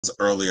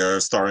earlier,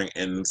 starring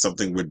in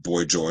something with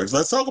Boy George.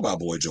 Let's talk about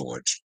Boy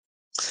George.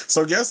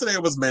 So yesterday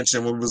it was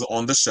mentioned when we was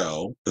on the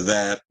show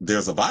that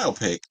there's a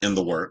biopic in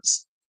the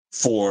works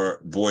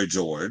for Boy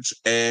George,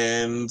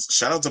 and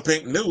shout out to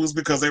Pink News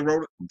because they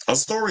wrote a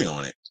story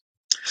on it.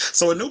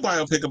 So a new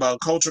biopic about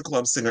Culture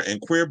Club singer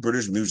and queer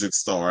British music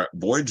star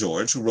Boy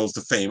George, who rose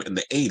to fame in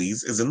the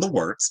 80s, is in the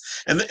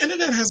works, and the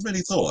internet has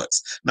many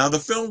thoughts. Now, the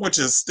film, which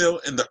is still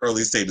in the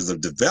early stages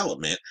of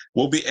development,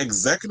 will be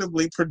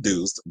executively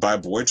produced by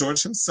Boy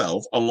George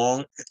himself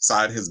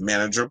alongside his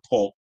manager,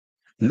 Paul.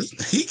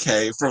 He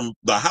came from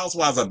the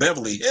Housewives of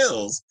Beverly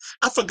Hills.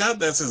 I forgot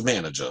that's his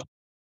manager.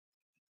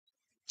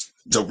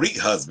 Dorit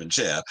husband,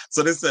 yeah.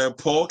 So they said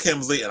Paul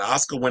Kemsley and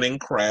Oscar-winning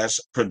Crash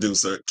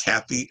producer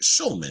Kathy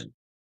Schulman.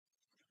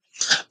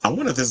 I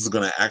wonder if this is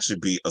going to actually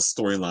be a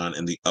storyline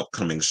in the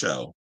upcoming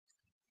show.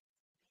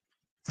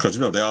 Because,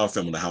 they're all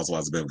filming the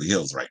Housewives of Beverly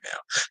Hills right now.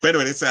 But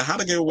anyway, they said How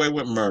to Get Away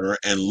with Murder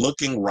and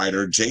looking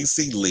writer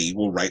J.C. Lee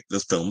will write the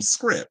film's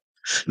script.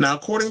 Now,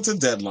 according to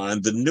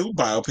Deadline, the new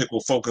biopic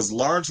will focus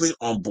largely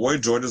on Boy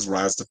George's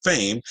rise to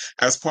fame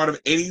as part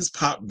of 80s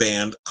pop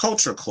band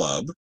Culture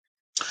Club,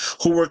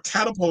 who were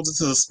catapulted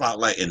to the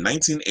spotlight in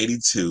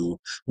 1982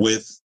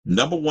 with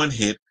number one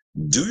hit,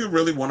 Do You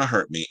Really Want to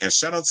Hurt Me? And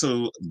shout out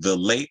to the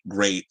late,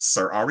 great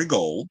Sir Ari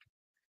Gold,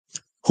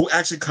 who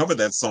actually covered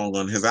that song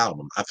on his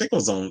album. I think it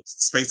was on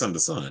Space Under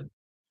Sun,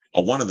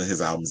 or one of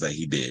his albums that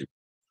he did.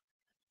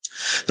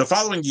 The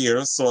following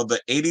year saw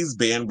the 80s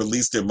band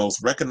release their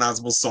most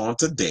recognizable song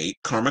to date,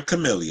 Karma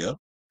Chameleon.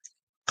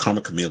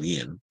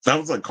 That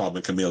was like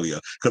Carmen Camellia,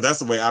 because that's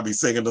the way I be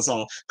singing the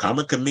song,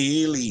 Karma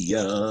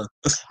Camellia.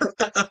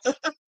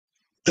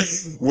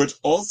 Which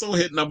also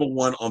hit number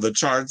one on the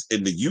charts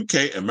in the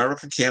UK,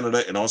 America,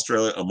 Canada, and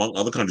Australia, among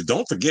other countries.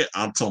 Don't forget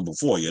I'm Tumble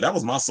For You. That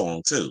was my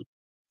song, too.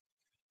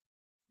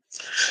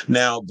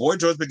 Now, Boy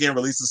George began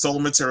releasing solo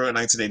material in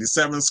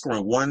 1987,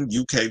 scoring one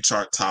UK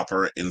chart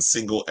topper in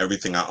single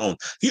Everything I Own.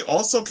 He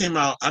also came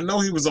out, I know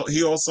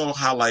he also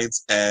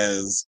highlights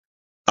as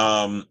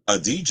a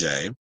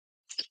DJ.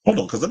 Hold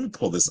on, because let me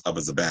pull this up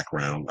as a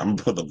background. I'm going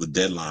to put up the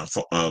Deadline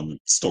for,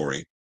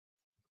 story.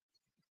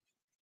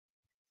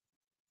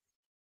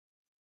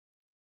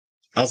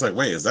 I was like,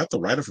 wait, is that the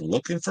writer from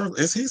Looking For?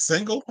 Is he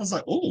single? I was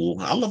like, ooh,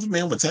 I love a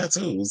man with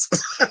tattoos.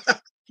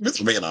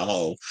 This man a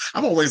hoe.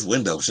 I'm always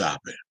window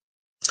shopping.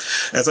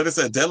 And so they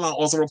said Deadline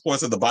also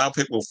reports that the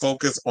biopic will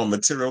focus on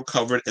material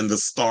covered in the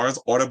star's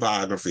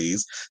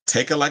autobiographies,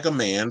 Take It Like a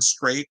Man,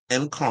 Straight,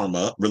 and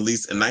Karma,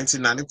 released in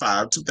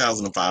 1995,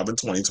 2005, and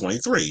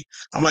 2023.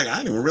 I'm like, I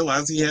didn't even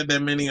realize he had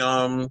that many,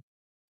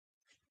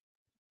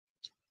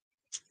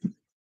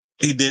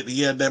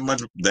 he had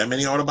that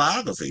many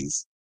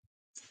autobiographies.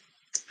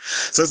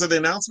 So the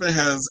announcement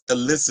has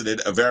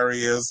elicited a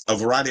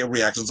variety of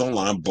reactions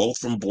online, both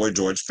from Boy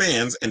George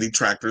fans and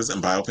detractors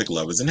and biopic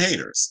lovers and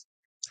haters.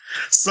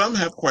 Some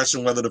have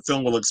questioned whether the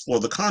film will explore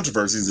the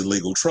controversies and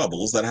legal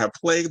troubles that have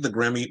plagued the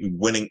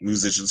Grammy-winning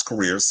musician's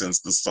career since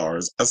the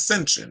star's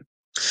ascension.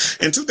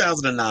 In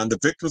 2009, the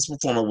victim's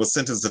performer was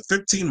sentenced to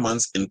 15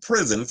 months in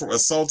prison for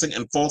assaulting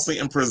and falsely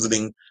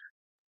imprisoning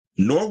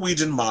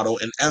Norwegian model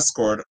and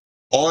escort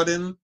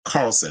Audun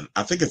Carlson.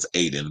 I think it's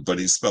Aiden, but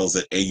he spells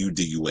it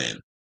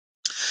Audun.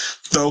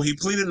 Though he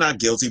pleaded not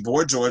guilty,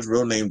 Boy George,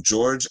 real name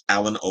George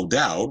Allen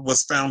O'Dowd,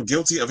 was found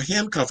guilty of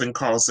handcuffing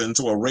Carlson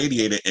to a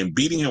radiator and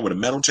beating him with a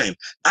metal chain.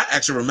 I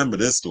actually remember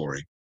this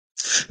story.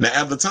 Now,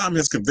 at the time of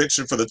his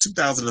conviction for the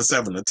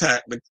 2007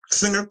 attack, the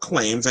singer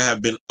claimed to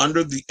have been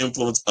under the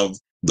influence of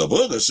the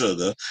booger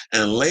sugar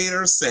and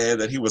later said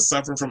that he was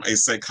suffering from a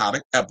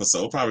psychotic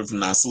episode, probably from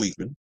not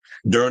sleeping,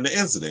 during the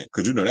incident.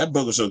 Because, that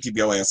booger sugar keep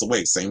your ass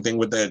awake. Same thing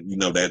with that,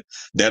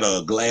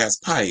 that glass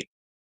pipe.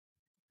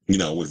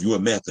 If you're a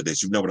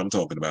Methodist, you know what I'm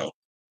talking about.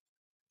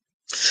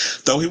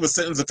 Though he was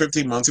sentenced to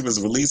 15 months, he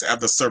was released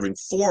after serving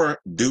 4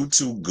 due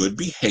to good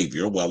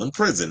behavior while in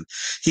prison.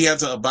 He had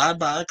to abide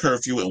by a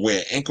curfew and wear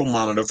an ankle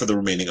monitor for the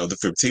remaining of the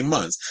 15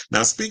 months.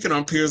 Now, speaking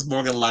on Piers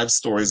Morgan Life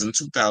Stories in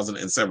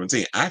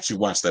 2017, I actually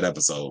watched that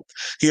episode.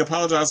 He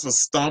apologized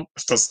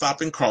for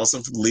stopping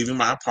Carlson from leaving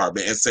my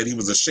apartment and said he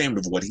was ashamed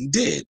of what he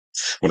did.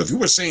 Well, if you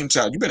were ashamed,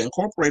 child, you better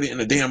incorporate it in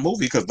the damn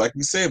movie because, like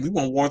we said, we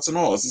want warts and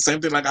all. It's the same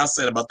thing like I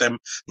said about them,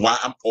 why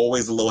I'm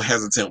always a little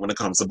hesitant when it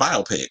comes to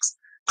biopics.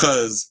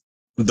 Because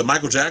the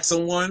Michael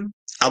Jackson one,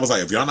 I was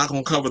like, if y'all not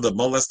going to cover the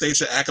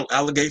molestation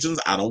allegations,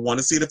 I don't want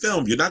to see the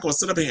film. You're not going to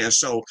sit up here and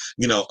show,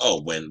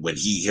 when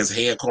his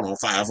head caught on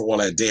fire for all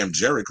that damn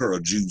Jerry curl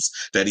juice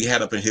that he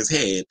had up in his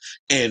head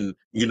and,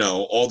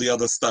 all the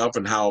other stuff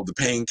and how the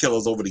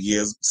painkillers over the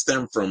years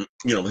stem from,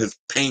 his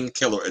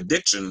painkiller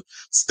addiction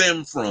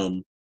stem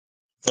from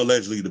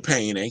allegedly the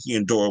pain that he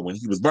endured when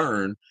he was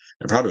burned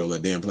and probably all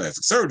that damn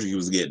plastic surgery he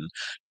was getting.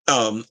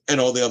 And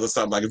all the other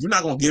stuff. Like, if you're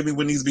not going to give me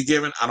what needs to be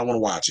given, I don't want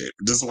to watch it.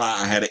 This is why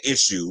I had an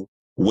issue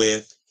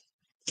with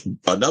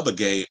another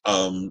gay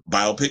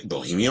biopic,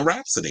 Bohemian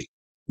Rhapsody.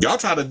 Y'all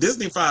try to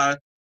Disneyfy,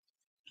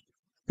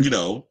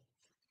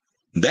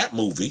 that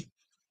movie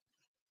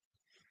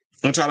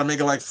and try to make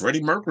it like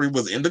Freddie Mercury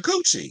was into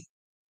coochie.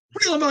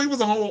 We don't know he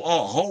was a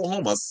whole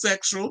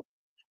homosexual.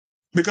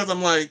 Because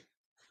I'm like,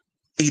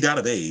 he died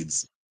of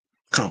AIDS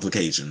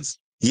complications.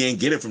 He ain't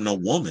get it from no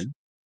woman.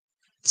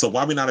 So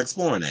why we not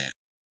exploring that?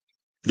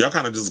 Y'all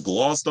kind of just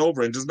glossed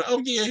over and just,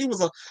 oh yeah,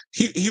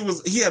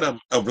 he had a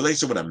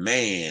relationship with a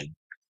man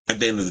at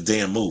the end of the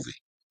damn movie.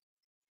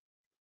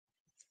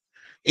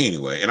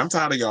 Anyway, and I'm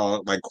tired of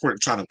y'all like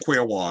trying to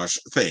queer wash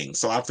things.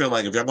 So I feel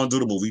like if y'all gonna do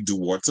the movie, do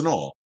warts and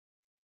all.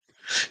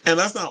 And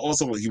that's not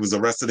also he was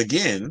arrested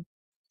again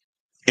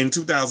in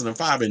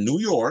 2005 in New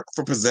York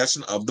for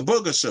possession of the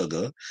booger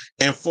sugar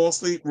and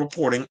falsely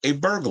reporting a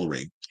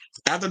burglary.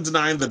 After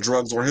denying the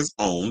drugs were his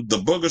own, the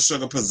booger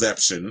sugar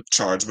possession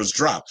charge was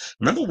dropped.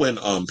 Remember when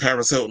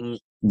Paris Hilton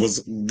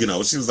was,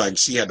 she was like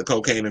she had the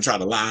cocaine and tried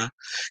to lie,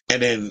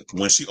 and then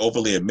when she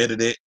openly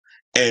admitted it,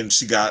 and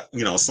she got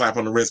a slap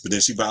on the wrist, but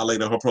then she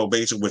violated her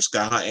probation, which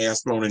got her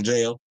ass thrown in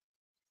jail.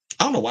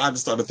 I don't know why I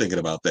just started thinking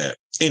about that.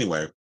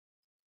 Anyway,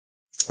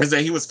 is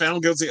that he was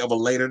found guilty of a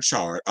latter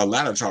charge,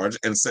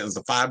 and sentenced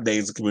to 5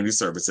 days of community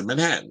service in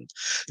Manhattan.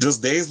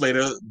 Just days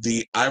later,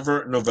 the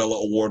Ivor Novello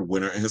Award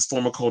winner and his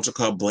former Culture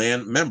Club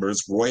band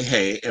members, Roy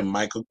Hay and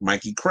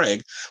Mikey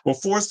Craig, were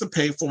forced to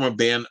pay former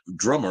band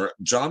drummer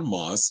John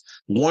Moss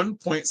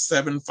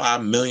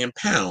 £1.75 million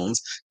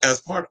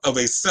as part of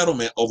a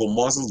settlement over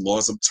Moss's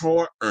loss of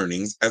tour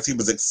earnings as he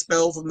was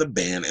expelled from the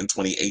band in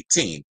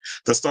 2018.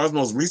 The star's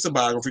most recent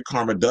biography,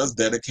 Karma, does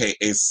dedicate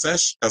a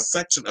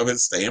section of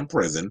his stay in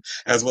prison,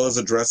 as well as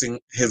addressing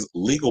his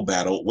legal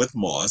battle with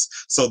Moss.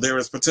 So there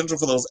is potential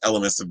for those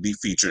elements to be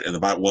featured in the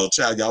Bible. Well,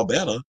 child, y'all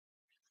better.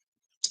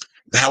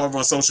 However,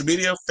 on social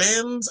media,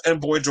 fans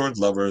and Boy George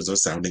lovers are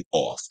sounding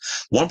off.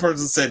 One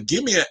person said,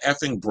 "Give me an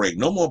effing break.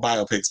 No more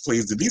biopics,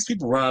 please. Did these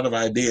people run out of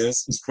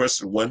ideas?"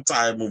 Question one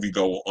time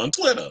moviegoer on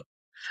Twitter.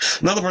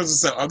 Another person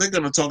said, "Are they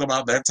going to talk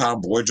about that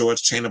time Boy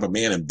George chained up a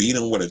man and beat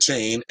him with a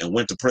chain and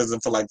went to prison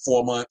for like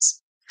 4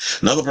 months?"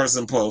 Another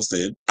person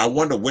posted, "I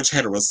wonder which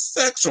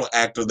heterosexual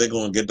actor they're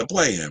going to get to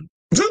play him."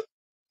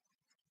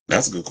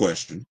 That's a good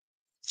question.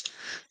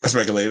 I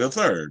speculated a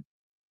third.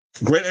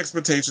 Great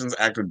Expectations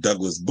actor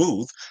Douglas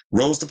Booth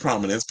rose to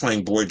prominence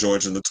playing Boy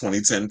George in the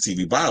 2010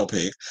 TV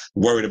biopic,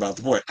 Worried About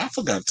the Boy. I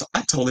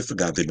totally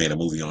forgot they made a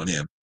movie on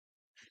him.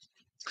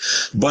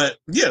 But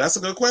yeah, that's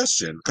a good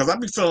question. Because I'd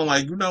be feeling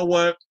like, you know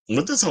what?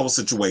 With this whole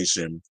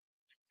situation,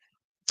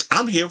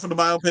 I'm here for the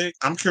biopic.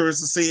 I'm curious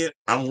to see it.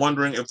 I'm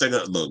wondering if they're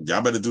going to look,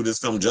 y'all better do this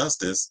film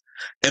justice.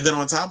 And then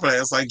on top of that,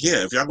 it's like,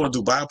 yeah, if y'all going to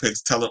do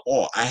biopics, tell it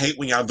all. I hate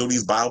when y'all do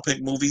these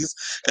biopic movies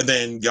and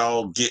then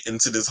y'all get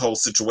into this whole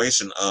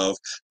situation of,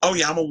 oh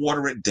yeah, I'm going to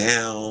water it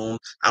down.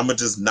 I'm going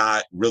to just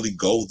not really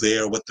go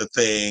there with the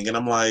thing. And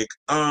I'm like,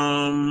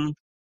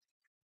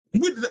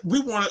 we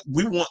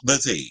want the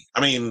tea.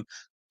 I mean,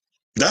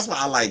 that's why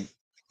I like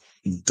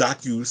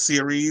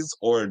docu-series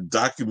or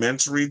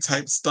documentary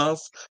type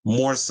stuff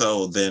more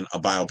so than a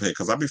biopic,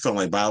 because I be feeling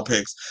like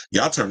biopics,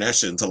 y'all turn that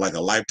shit into like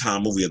a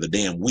Lifetime movie of the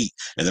damn week,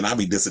 and then I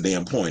be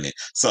disappointed.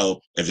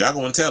 So if y'all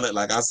gonna tell it,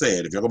 like I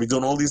said, if y'all gonna be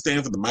doing all these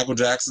things from the Michael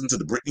Jackson to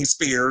the Britney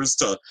Spears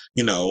to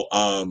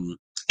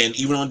and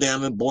even on down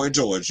to Boy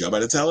George, y'all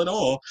better tell it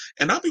all.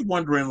 And I'll be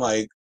wondering,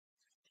 like,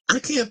 I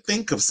can't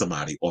think of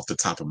somebody off the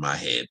top of my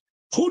head.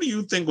 Who do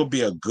you think would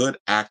be a good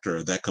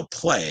actor that could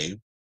play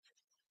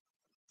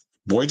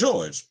Boy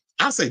George?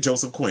 I say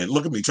Joseph Quinn.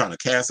 Look at me trying to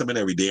cast him in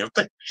every damn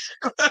thing.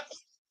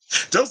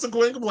 Joseph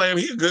Quinn can play him.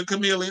 He's a good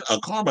chameleon, a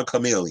karma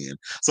chameleon.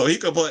 So he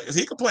could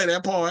play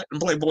that part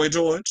and play Boy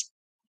George.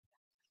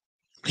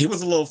 He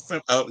was a little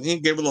he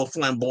gave a little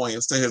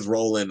flamboyance to his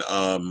role in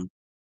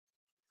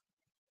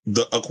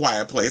the A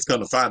Quiet Place. Come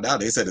to find out,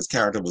 they said his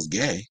character was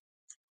gay.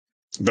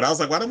 But I was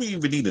like, why do we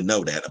even need to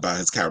know that about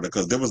his character?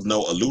 Because there was no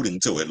alluding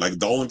to it. Like,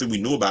 the only thing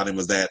we knew about him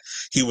was that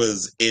he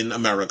was in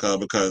America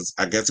because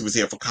I guess he was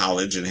here for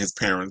college and his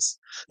parents,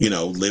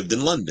 lived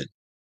in London.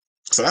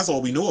 So that's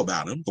all we knew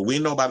about him. But we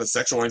didn't know about his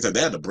sexual orientation.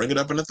 They had to bring it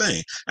up in the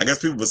thing. I guess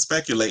people were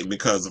speculating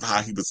because of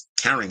how he was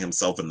carrying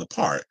himself in the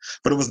part.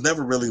 But it was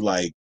never really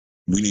like,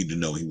 we need to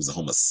know he was a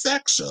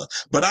homosexual.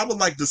 But I would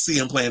like to see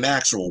him play an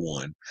actual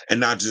one and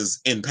not just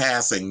in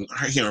passing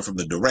hearing from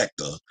the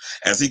director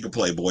as he could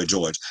play Boy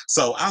George.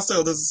 So I'll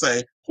say this to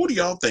say, who do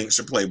y'all think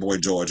should play Boy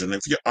George? And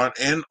if you are,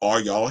 and are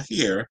y'all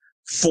here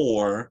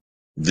for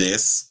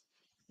this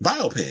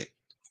biopic?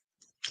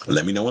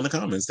 Let me know in the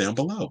comments down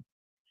below.